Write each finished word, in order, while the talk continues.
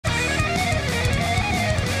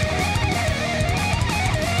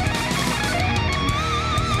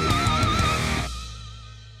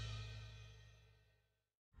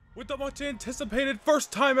the much anticipated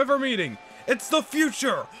first time ever meeting. It's the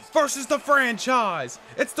future versus the franchise.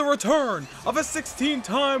 It's the return of a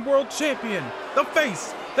 16-time world champion, the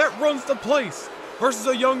face that runs the place, versus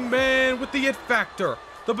a young man with the it factor,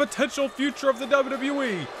 the potential future of the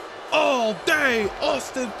WWE. All day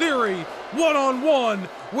Austin Theory, one-on-one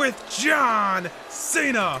with John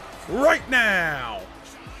Cena right now.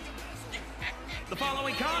 The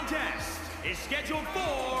following contest is scheduled for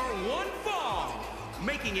one fall.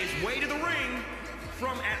 Making his way to the ring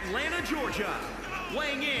from Atlanta, Georgia,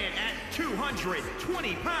 weighing in at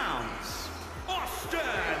 220 pounds, Austin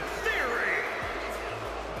Theory.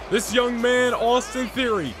 This young man, Austin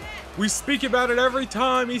Theory, we speak about it every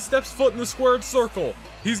time he steps foot in the squared circle.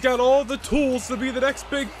 He's got all the tools to be the next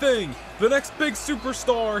big thing, the next big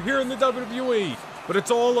superstar here in the WWE. But it's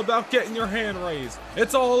all about getting your hand raised.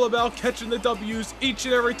 It's all about catching the W's each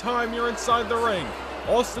and every time you're inside the ring.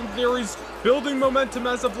 Austin Theory's building momentum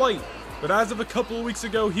as of late, but as of a couple of weeks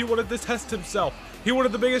ago, he wanted to test himself. He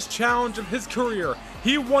wanted the biggest challenge of his career.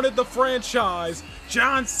 He wanted the franchise,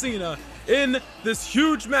 John Cena, in this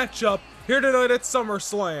huge matchup here tonight at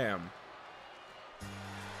SummerSlam.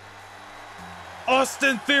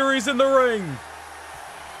 Austin Theory's in the ring,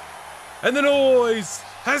 and the noise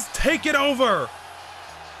has taken over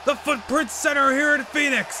the Footprint Center here in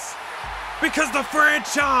Phoenix, because the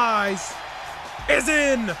franchise is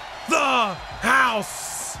in the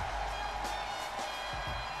house.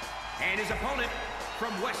 And his opponent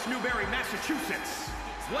from West Newbury, Massachusetts,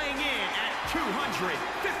 weighing in at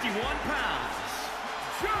 251 pounds,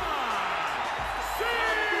 John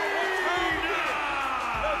Cena!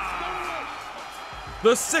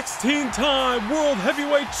 The 16-time World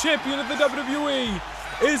Heavyweight Champion of the WWE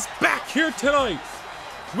is back here tonight.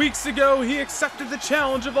 Weeks ago, he accepted the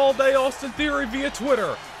challenge of All Day Austin Theory via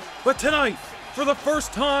Twitter. But tonight, for the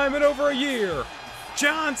first time in over a year,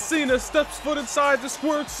 John Cena steps foot inside the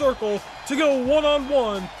squared circle to go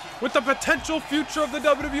one-on-one with the potential future of the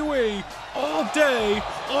WWE, All Day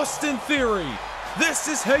Austin Theory. This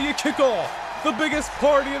is how you kick off the biggest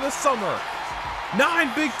party of the summer.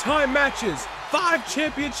 9 big-time matches, 5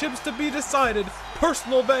 championships to be decided,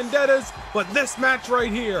 personal vendettas, but this match right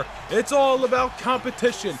here, it's all about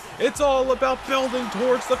competition. It's all about building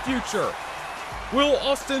towards the future. Will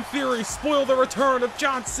Austin Theory spoil the return of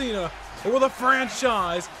John Cena, or will the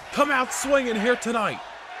franchise come out swinging here tonight?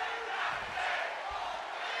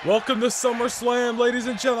 Welcome to SummerSlam, ladies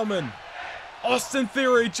and gentlemen. Austin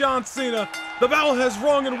Theory, John Cena, the bell has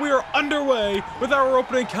rung and we are underway with our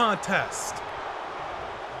opening contest.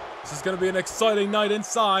 This is going to be an exciting night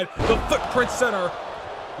inside the Footprint Center,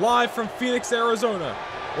 live from Phoenix, Arizona.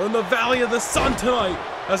 We're in the Valley of the Sun tonight,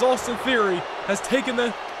 as Austin Theory has taken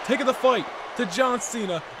the fight to John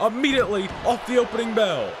Cena immediately off the opening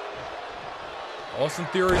bell. Austin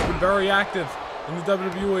Theory has been very active in the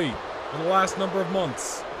WWE for the last number of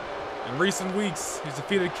months. In recent weeks, he's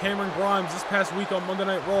defeated Cameron Grimes this past week on Monday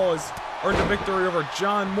Night Raw. He's earned a victory over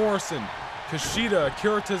John Morrison, Kushida,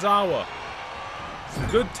 Akira Tozawa. Some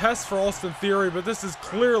good tests for Austin Theory, but this is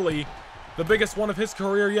clearly the biggest one of his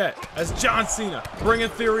career yet, as John Cena bringing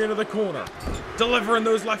Theory into the corner, delivering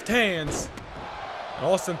those left hands, and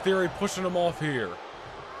Austin Theory pushing him off here.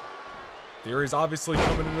 Theory's obviously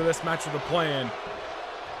coming into this match with a plan.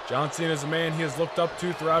 John Cena is a man he has looked up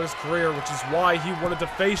to throughout his career, which is why he wanted to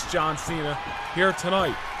face John Cena here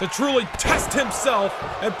tonight, to truly test himself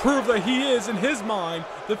and prove that he is, in his mind,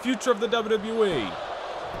 the future of the WWE.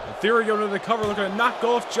 And Theory going to the cover, looking to knock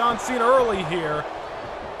off John Cena early here.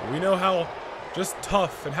 We know how just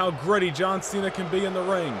tough and how gritty John Cena can be in the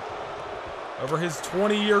ring. Over his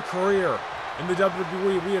 20-year career in the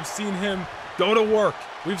WWE, we have seen him go to work.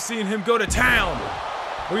 We've seen him go to town.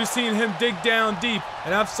 We've seen him dig down deep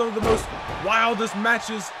and have some of the most wildest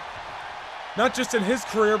matches, not just in his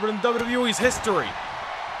career, but in WWE's history.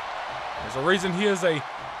 There's a reason he is a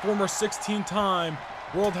former 16-time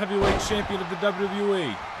World Heavyweight Champion of the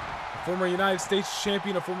WWE. A former United States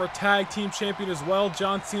champion, a former tag team champion as well.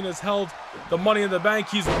 John Cena has held the Money in the Bank.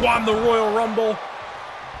 He's won the Royal Rumble,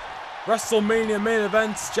 WrestleMania main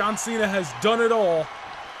events. John Cena has done it all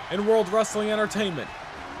in World Wrestling Entertainment.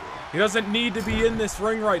 He doesn't need to be in this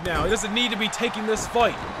ring right now. He doesn't need to be taking this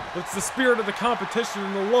fight. It's the spirit of the competition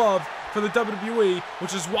and the love for the WWE,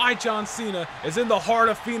 which is why John Cena is in the heart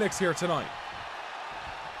of Phoenix here tonight.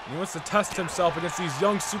 He wants to test himself against these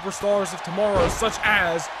young superstars of tomorrow, such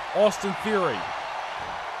as Austin Theory.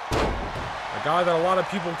 A guy that a lot of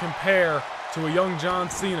people compare to a young John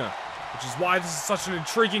Cena, which is why this is such an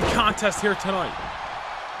intriguing contest here tonight.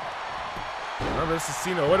 Remember, this is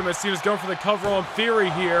Cena. Wait a minute, Cena's going for the cover on Theory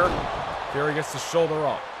here. Theory gets the shoulder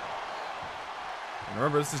up. And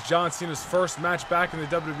remember, this is John Cena's first match back in the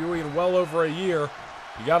WWE in well over a year.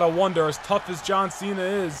 You gotta wonder, as tough as John Cena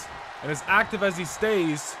is, and as active as he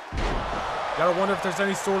stays, you gotta wonder if there's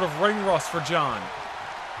any sort of ring rust for John.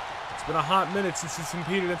 It's been a hot minute since he's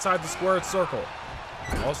competed inside the squared circle.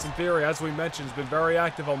 Austin Theory, as we mentioned, has been very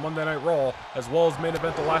active on Monday Night Raw, as well as main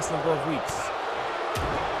event the last number of weeks.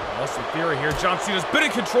 Austin Theory here. John Cena's been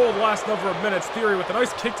in control the last number of minutes. Theory with a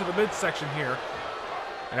nice kick to the midsection here.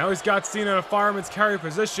 And now he's got Cena in a fireman's carry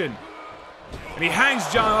position. And he hangs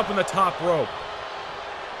John up in the top rope.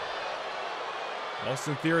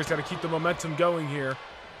 Austin Theory's got to keep the momentum going here.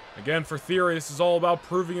 Again, for Theory, this is all about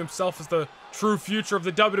proving himself as the true future of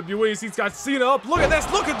the WWE. He's got Cena up. Look at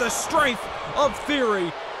this. Look at the strength of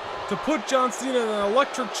Theory to put John Cena in an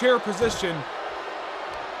electric chair position.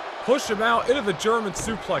 Push him out into the German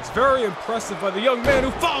suplex. Very impressive by the young man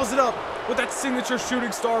who follows it up with that signature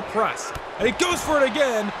shooting star press. And he goes for it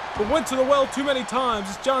again, but went to the well too many times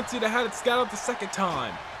as John Cena had it scout out the second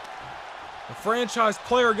time. The franchise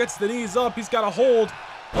player gets the knees up. He's got a hold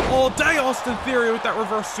of all day Austin Theory with that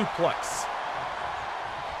reverse suplex.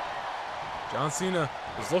 John Cena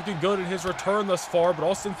is looking good in his return thus far, but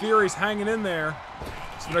Austin Theory's hanging in there.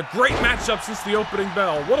 It's been a great matchup since the opening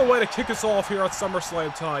bell. What a way to kick us off here at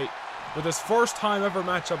SummerSlam tonight with this first time ever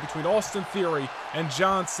matchup between Austin Theory and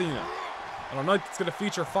John Cena. On a night that's going to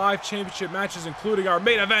feature 5 championship matches, including our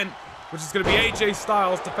main event, which is going to be AJ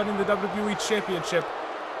Styles defending the WWE Championship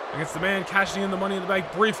against the man cashing in the Money in the Bank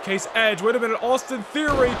briefcase, Edge. Wait a minute, Austin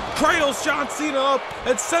Theory cradles John Cena up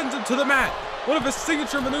and sends him to the mat. One of his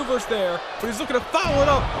signature maneuvers there, but he's looking to follow it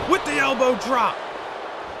up with the elbow drop.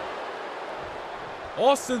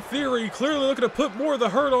 Austin Theory clearly looking to put more of the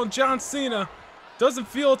hurt on John Cena. Doesn't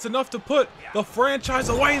feel it's enough to put the franchise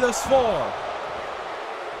away thus far.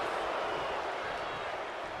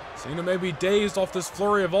 Cena may be dazed off this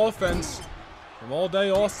flurry of offense from all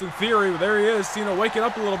day Austin Theory. There he is, Cena waking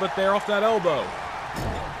up a little bit there off that elbow.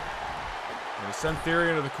 Going to send Theory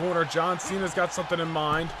into the corner. John Cena's got something in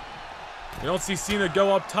mind. You don't see Cena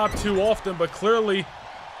go up top too often, but clearly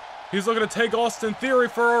he's looking to take Austin Theory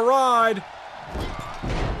for a ride.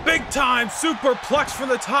 Big time superplex from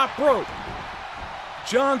the top rope.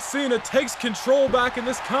 John Cena takes control back in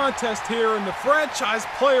this contest here, and the franchise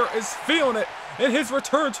player is feeling it in his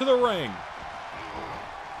return to the ring.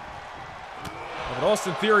 But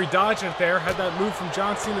Austin Theory dodging it there, had that move from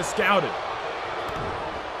John Cena scouted.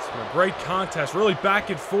 It's been a great contest, really back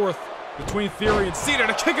and forth between Theory and Cena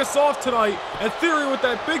to kick us off tonight, and Theory with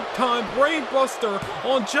that big time brain buster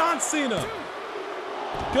on John Cena.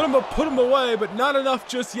 Gonna put him away, but not enough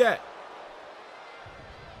just yet.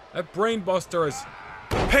 That brain buster has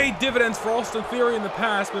paid dividends for Austin Theory in the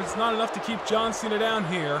past, but it's not enough to keep John Cena down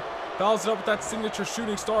here. Follows it up with that signature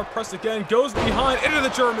shooting star press again, goes behind into the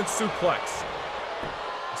German suplex.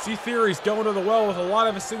 You see Theory's going to the well with a lot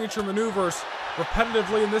of his signature maneuvers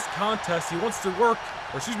repetitively in this contest. He wants to work,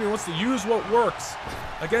 or excuse me, wants to use what works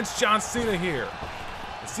against John Cena here.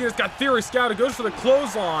 And Cena's got Theory scouted, goes for the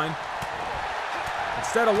clothesline.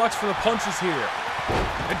 Instead elects for the punches here.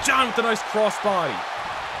 And John with a nice crossbody.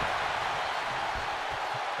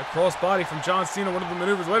 A crossbody from John Cena, one of the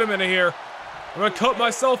maneuvers. Wait a minute here. I'm going to cut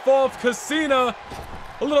myself off because Cena,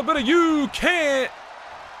 a little bit of you can't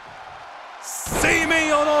see me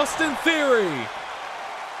on Austin Theory.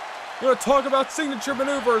 We're going to talk about signature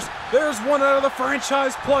maneuvers. There's one out of the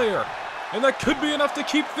franchise player. And that could be enough to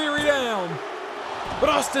keep Theory down. But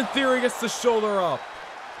Austin Theory gets the shoulder up.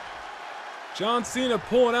 John Cena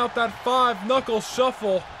pulling out that 5-knuckle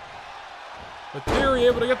shuffle. But Theory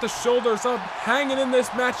able to get the shoulders up, hanging in this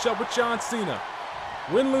matchup with John Cena.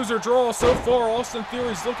 Win, lose, or draw so far, Austin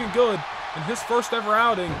Theory's looking good in his first ever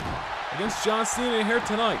outing against John Cena here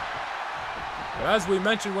tonight. But as we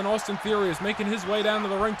mentioned, when Austin Theory is making his way down to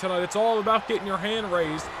the ring tonight, it's all about getting your hand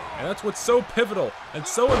raised, and that's what's so pivotal and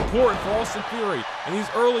so important for Austin Theory in these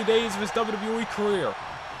early days of his WWE career.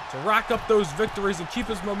 To rack up those victories and keep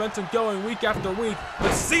his momentum going week after week.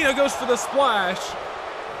 But Cena goes for the splash.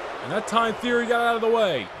 And that time Theory got out of the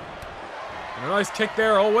way. And a nice kick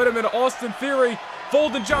there. Oh, wait a minute. Austin Theory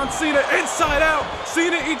folding John Cena inside out.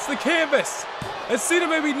 Cena eats the canvas. And Cena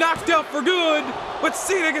may be knocked out for good, but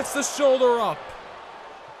Cena gets the shoulder up.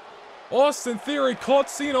 Austin Theory caught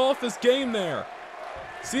Cena off his game there.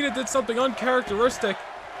 Cena did something uncharacteristic,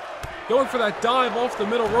 going for that dive off the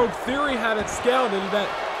middle rope. Theory had it scouted, and that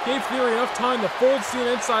gave Theory enough time to fold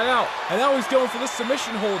Cena inside out. And now he's going for the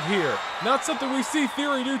submission hold here. Not something we see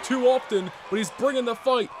Theory do too often, but he's bringing the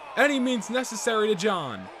fight any means necessary to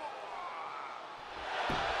John.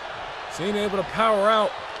 Cena able to power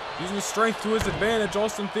out, using his strength to his advantage.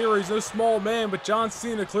 Austin Theory's no small man, but John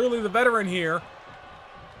Cena clearly the veteran here.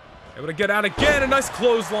 Able to get out again, a nice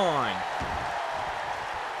clothesline.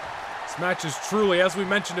 This match has truly, as we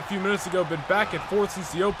mentioned a few minutes ago, been back and forth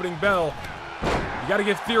since the opening bell. You got to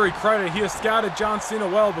give Theory credit. He has scouted John Cena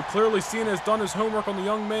well, but clearly Cena has done his homework on the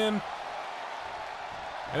young man.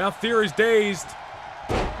 And now Theory's dazed.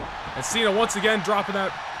 And Cena once again dropping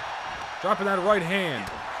that right hand.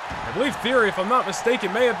 I believe Theory, if I'm not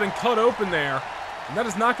mistaken, may have been cut open there. And that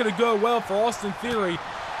is not going to go well for Austin Theory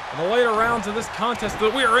in the later rounds of this contest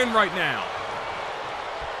that we are in right now.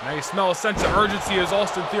 Now you smell a sense of urgency as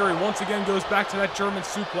Austin Theory once again goes back to that German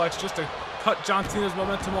suplex just to cut John Cena's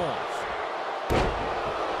momentum off.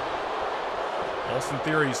 Austin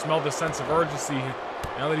Theory, you smell the sense of urgency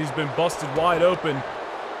now that he's been busted wide open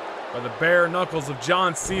by the bare knuckles of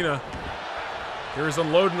John Cena. Here's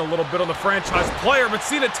unloading a little bit on the franchise player, but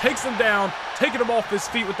Cena takes him down, taking him off his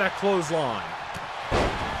feet with that clothesline.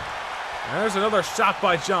 And there's another shot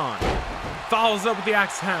by John. Follows up with the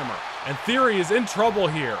axe hammer. And Theory is in trouble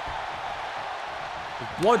here. With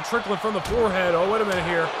blood trickling from the forehead. Oh, wait a minute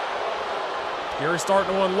here. Theory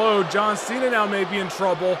starting to unload. John Cena now may be in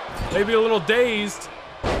trouble. Maybe a little dazed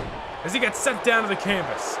as he gets sent down to the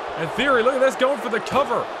canvas. And Theory, look at this, going for the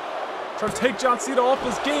cover. Trying to take John Cena off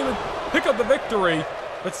his game and pick up the victory.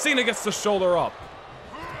 But Cena gets the shoulder up.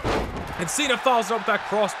 And Cena follows up with that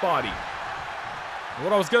crossbody. And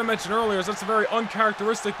what I was going to mention earlier is that's a very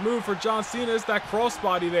uncharacteristic move for John Cena, is that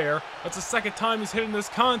crossbody there. That's the second time he's hit in this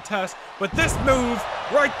contest. But this move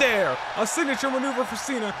right there, a signature maneuver for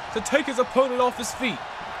Cena to take his opponent off his feet.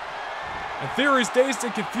 And Theory's dazed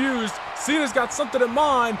and confused. Cena's got something in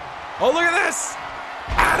mind. Oh, look at this!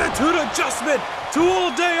 Attitude adjustment to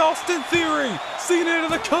all day Austin Theory. Cena into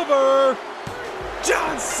the cover.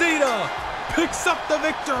 John Cena picks up the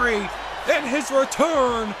victory in his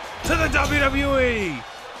return to the WWE.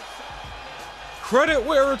 Credit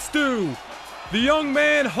where it's due. The young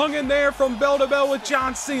man hung in there from bell to bell with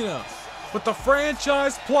John Cena, but the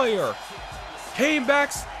franchise player came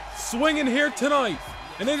back swinging here tonight,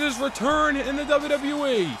 and in his return in the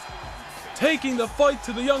WWE, taking the fight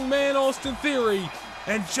to the young man Austin Theory,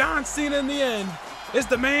 and John Cena in the end is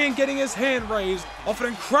the man getting his hand raised off an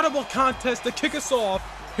incredible contest to kick us off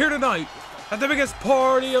here tonight at the biggest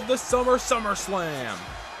party of the summer, SummerSlam.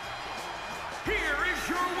 Here is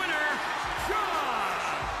your winner, John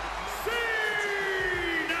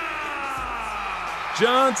Cena!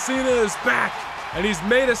 John Cena is back, and he's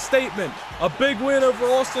made a statement. A big win over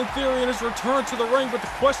Austin Theory in his return to the ring, but the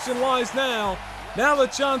question lies now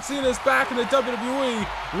that John Cena is back in the WWE,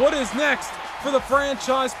 what is next for the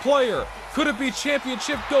franchise player? Could it be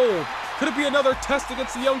championship gold? Could it be another test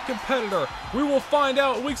against a young competitor? We will find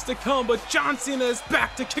out in weeks to come, but John Cena is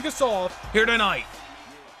back to kick us off here tonight.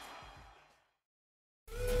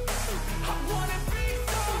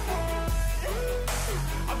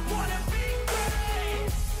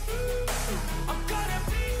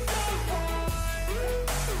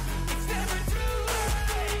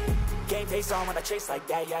 Game face on when I chase like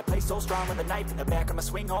that. Yeah, I play so strong with a knife in the back. I'ma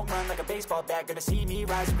swing home run like a baseball bat. Gonna see me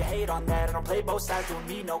rise, you can hate on that. I don't play both sides, doing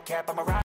me no cap. I'm a